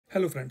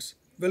Hello friends,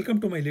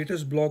 welcome to my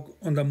latest blog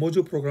on the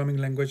Mojo Programming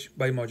Language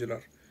by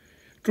Modular.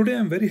 Today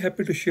I'm very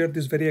happy to share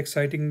this very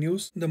exciting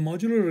news. The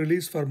modular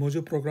release for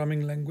Mojo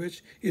Programming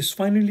Language is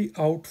finally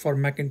out for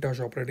Macintosh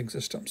operating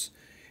systems.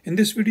 In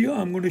this video,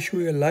 I'm going to show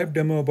you a live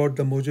demo about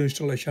the Mojo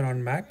installation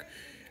on Mac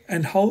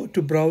and how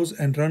to browse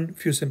and run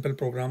few simple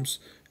programs.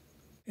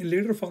 In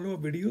later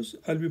follow-up videos,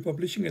 I'll be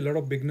publishing a lot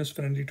of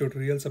beginners-friendly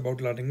tutorials about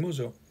learning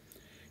Mojo.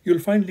 You'll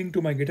find link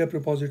to my GitHub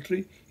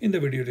repository in the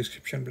video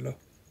description below.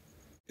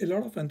 A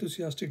lot of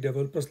enthusiastic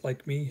developers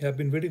like me have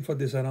been waiting for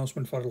this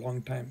announcement for a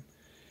long time.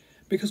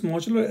 Because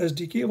Modular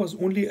SDK was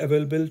only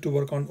available to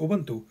work on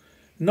Ubuntu,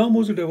 now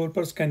Mojo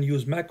developers can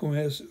use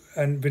macOS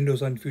and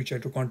Windows in future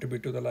to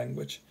contribute to the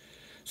language.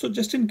 So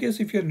just in case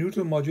if you're new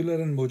to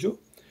Modular and Mojo,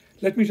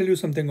 let me tell you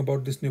something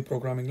about this new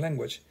programming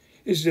language.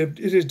 It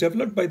is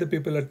developed by the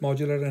people at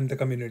Modular and the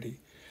community.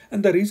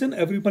 And the reason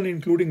everyone,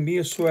 including me,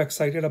 is so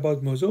excited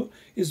about Mojo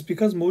is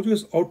because Mojo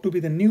is out to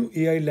be the new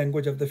AI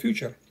language of the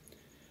future.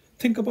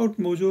 Think about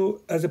Mojo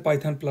as a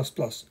Python++,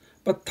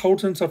 but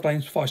thousands of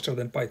times faster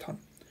than Python.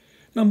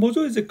 Now,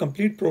 Mojo is a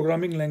complete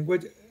programming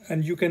language,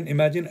 and you can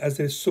imagine as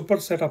a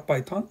superset of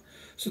Python.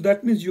 So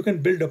that means you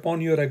can build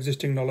upon your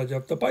existing knowledge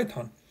of the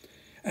Python.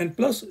 And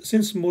plus,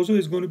 since Mojo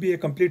is going to be a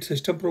complete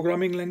system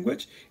programming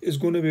language, it's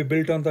going to be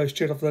built on the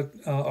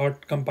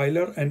state-of-the-art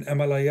compiler and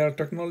MLIR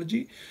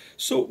technology.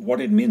 So what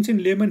it means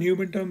in layman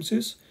human terms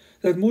is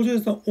that Mojo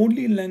is the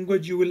only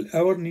language you will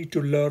ever need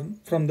to learn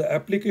from the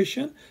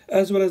application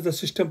as well as the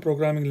system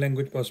programming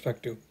language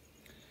perspective.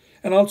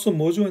 And also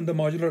Mojo and the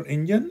modular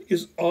engine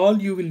is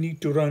all you will need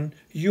to run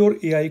your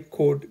AI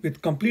code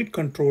with complete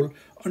control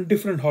on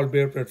different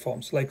hardware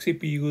platforms like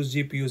CPUs,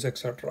 GPUs,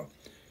 etc.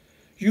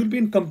 You'll be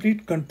in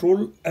complete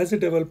control as a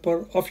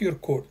developer of your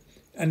code,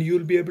 and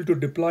you'll be able to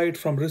deploy it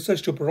from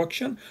research to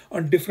production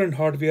on different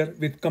hardware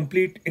with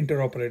complete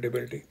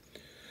interoperability.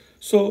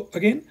 So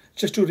again,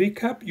 just to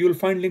recap, you'll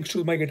find links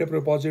to my GitHub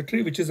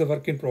repository, which is a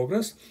work in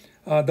progress,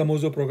 the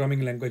Mojo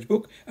Programming Language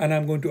book, and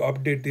I'm going to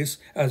update this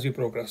as we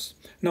progress.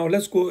 Now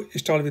let's go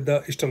start with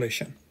the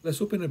installation.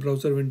 Let's open a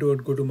browser window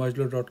and go to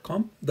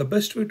modular.com. The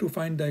best way to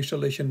find the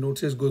installation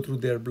notes is go through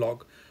their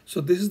blog. So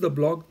this is the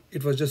blog.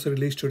 It was just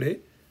released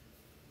today.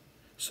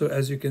 So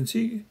as you can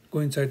see, go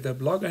inside the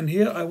blog, and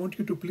here I want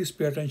you to please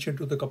pay attention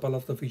to the couple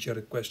of the feature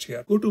requests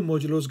here. Go to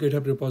Modulo's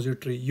GitHub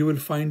repository. You will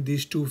find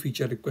these two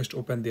feature requests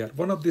open there.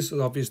 One of these is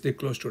obviously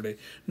closed today.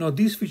 Now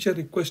these feature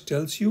request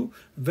tells you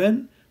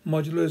when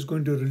Modulo is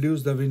going to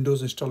release the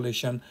Windows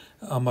installation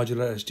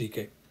Modular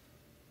SDK.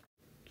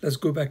 Let's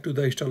go back to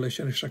the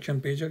installation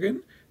instruction page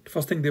again.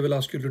 First thing they will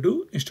ask you to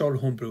do, install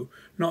Homebrew.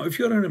 Now, if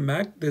you're on a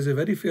Mac, there's a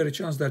very fair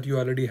chance that you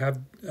already have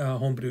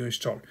Homebrew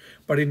installed.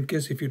 But in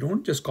case if you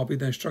don't, just copy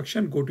the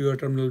instruction, go to your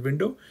terminal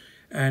window,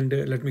 and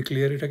let me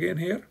clear it again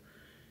here.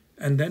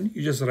 And then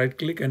you just right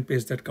click and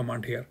paste that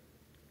command here.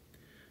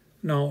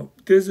 Now,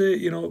 there's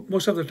a,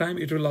 most of the time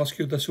it will ask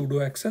you the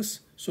sudo access.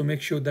 So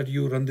make sure that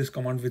you run this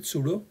command with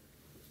sudo.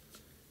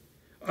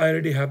 I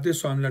already have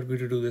this, so I'm not going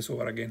to do this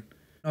over again.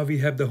 Now we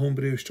have the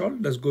Homebrew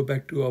installed. Let's go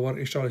back to our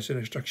installation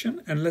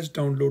instruction and let's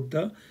download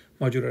the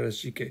Modular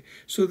SDK.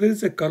 So there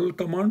is a curl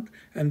command,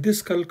 and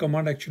this curl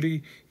command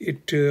actually,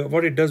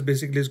 what it does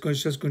basically is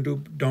just going to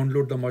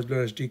download the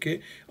Modular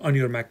SDK on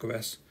your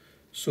macOS.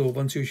 So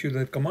once you issue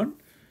that command,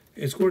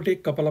 it's going to take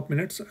a couple of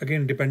minutes.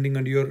 Again, depending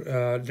on your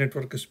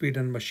network speed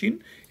and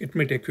machine, it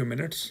may take a few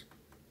minutes.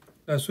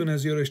 As soon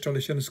as your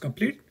installation is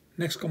complete,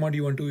 next command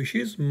you want to issue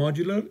is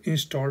modular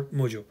install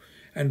Mojo.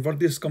 And what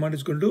this command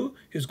is going to do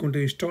is going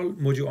to install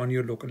Mojo on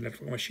your local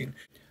network machine.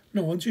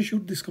 Now, once you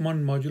shoot this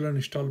command modular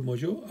install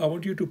Mojo, I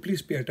want you to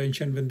please pay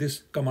attention when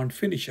this command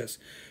finishes.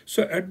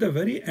 So at the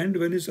very end,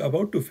 when it's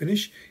about to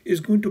finish, it's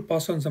going to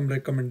pass on some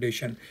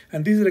recommendation.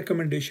 And this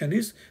recommendation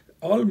is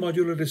all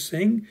modular is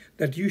saying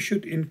that you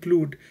should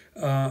include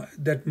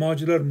that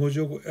modular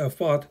Mojo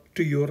path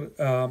to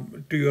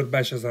your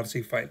bash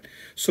src file.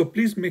 So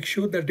please make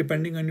sure that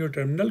depending on your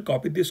terminal,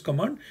 copy this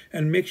command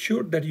and make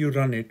sure that you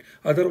run it.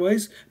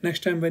 Otherwise,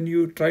 next time when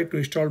you try to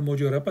install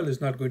Mojo REPL,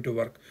 it's not going to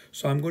work.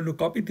 So I'm going to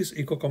copy this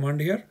echo command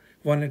here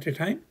one at a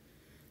time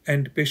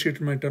and paste it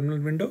in my terminal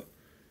window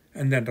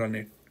and then run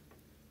it.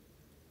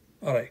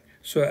 All right.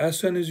 So as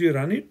soon as you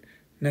run it,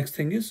 next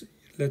thing is,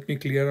 let me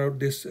clear out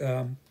this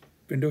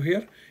window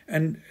here,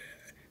 and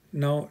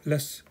now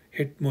let's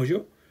hit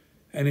Mojo,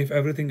 and if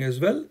everything is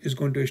well, it's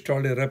going to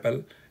install a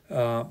REPL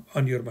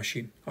on your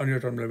machine, on your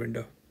terminal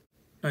window.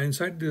 Now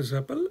inside this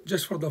REPL,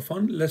 just for the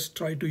fun, let's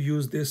try to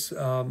use this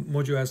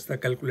Mojo as the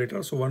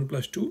calculator. So 1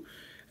 plus 2.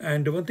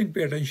 And one thing,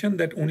 pay attention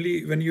that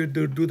only when you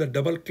do the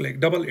double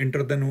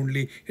enter, then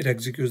only it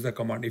executes the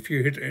command. If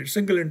you hit a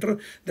single enter,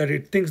 that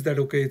it thinks that,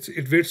 okay,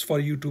 it waits for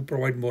you to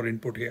provide more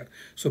input here.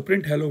 So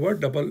print hello world,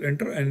 double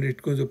enter, and it's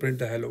going to print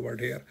the hello world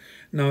here.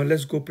 Now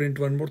let's go print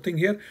one more thing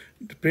here,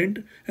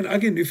 print. And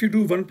again, if you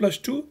do 1 plus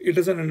 2, it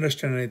doesn't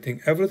understand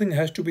anything. Everything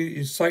has to be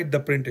inside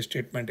the print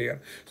statement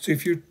here. So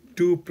if you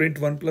do print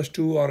 1 plus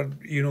 2, or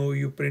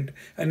you print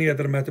any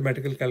other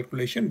mathematical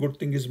calculation. Good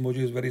thing is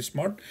Mojo is very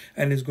smart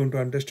and is going to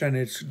understand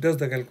it does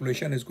the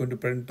calculation, is going to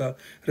print the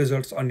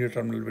results on your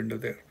terminal window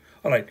there.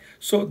 All right,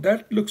 so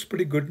that looks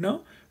pretty good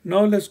now.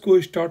 Now let's go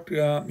start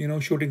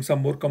shooting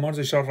some more commands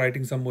and start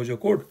writing some Mojo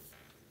code.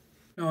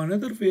 Now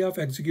another way of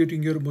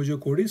executing your Mojo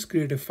code is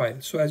create a file.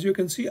 So as you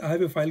can see, I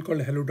have a file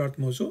called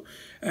hello.mojo,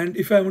 and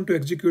if I want to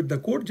execute the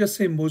code, just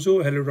say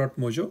mojo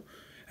hello.mojo,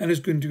 and it's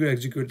going to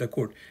execute the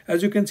code.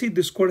 As you can see,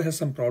 this code has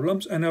some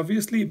problems, and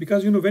obviously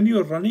because when you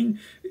are running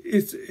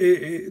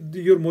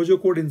your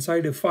Mojo code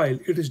inside a file,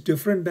 it is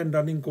different than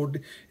running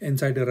code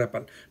inside a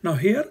REPL. Now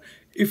here,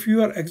 if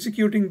you are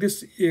executing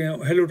this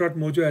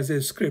hello.mojo as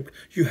a script,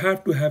 you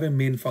have to have a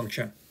main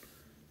function.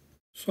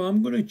 So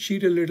I'm going to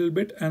cheat a little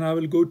bit, and I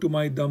will go to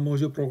the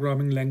Mojo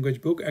Programming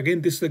Language book.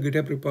 Again, this is the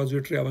GitHub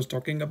repository I was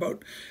talking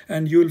about,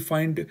 and you will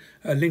find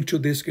a link to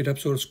this GitHub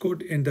source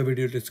code in the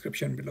video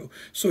description below.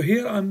 So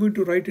here I'm going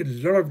to write a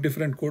lot of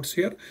different codes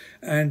here,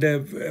 and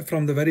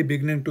from the very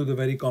beginning to the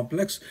very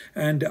complex.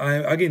 And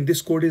again,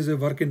 this code is a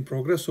work in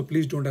progress, so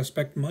please don't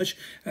expect much,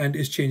 and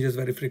it changes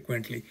very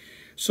frequently.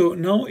 So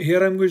now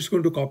here I'm just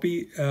going to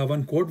copy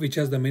one code which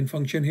has the main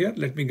function here.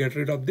 Let me get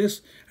rid of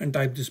this and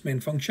type this main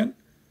function.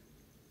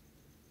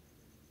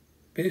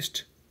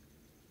 Paste,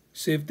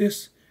 save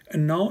this,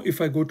 and now if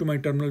I go to my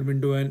terminal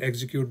window and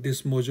execute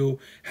this Mojo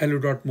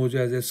hello.mojo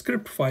as a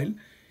script file,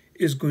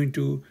 is going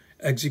to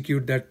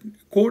execute that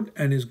code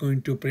and is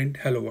going to print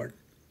hello world.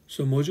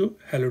 So Mojo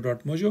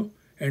hello.mojo,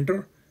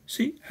 enter,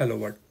 see hello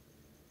world.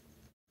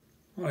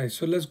 All right,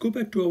 so let's go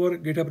back to our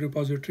GitHub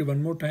repository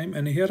one more time,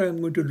 and here I'm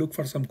going to look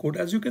for some code.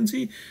 As you can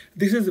see,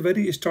 this is a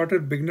very starter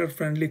beginner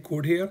friendly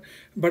code here,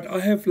 but I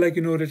have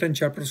written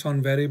chapters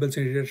on variables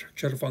and data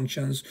structure,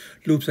 functions,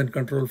 loops and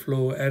control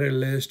flow, array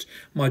list,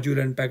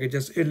 module and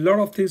packages, a lot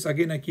of things.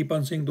 Again, I keep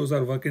on saying those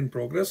are work in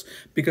progress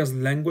because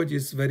language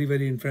is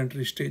very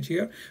infantry stage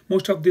here.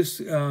 Most of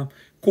this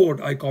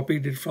code I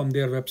copied it from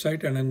their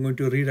website, and I'm going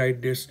to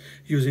rewrite this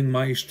using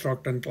my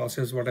struct and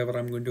classes, whatever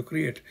I'm going to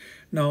create.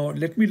 Now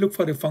let me look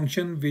for a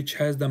function which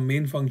has the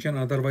main function.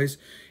 Otherwise,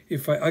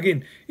 if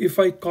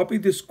I copy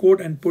this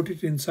code and put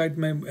it inside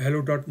my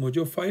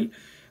hello.mojo file,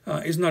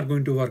 is not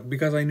going to work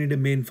because I need a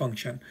main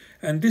function.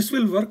 And this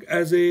will work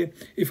as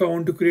if I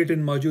want to create a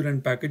module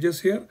and packages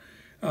here.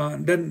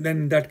 Then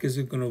in that case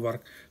it's going to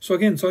work. So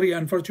again, sorry,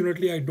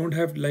 unfortunately I don't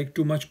have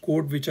too much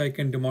code which I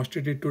can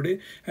demonstrate it today,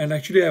 and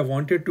actually I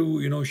wanted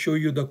to show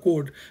you the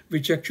code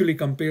which actually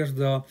compares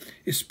the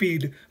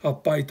speed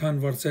of Python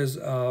versus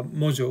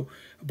Mojo,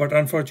 but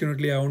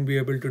unfortunately I won't be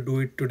able to do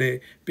it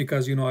today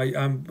because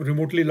I'm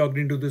remotely logged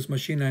into this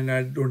machine and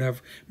I don't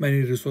have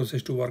many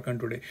resources to work on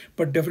today.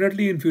 But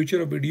definitely in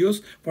future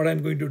videos, what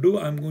I'm going to do,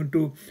 I'm going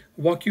to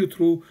walk you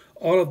through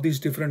all of these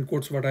different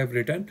codes what I've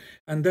written,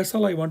 and that's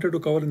all I wanted to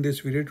cover in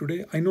this video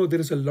today. I know there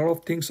is a lot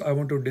of things I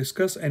want to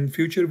discuss, and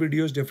future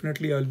videos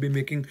definitely I'll be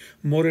making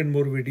more and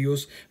more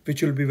videos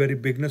which will be very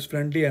beginners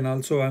friendly, and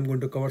also I'm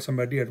going to cover some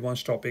very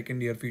advanced topic in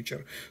near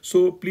future.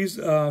 So please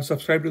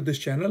subscribe to this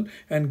channel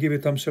and give a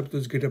thumbs up to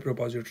this GitHub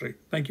repository.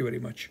 Thank you very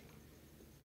much.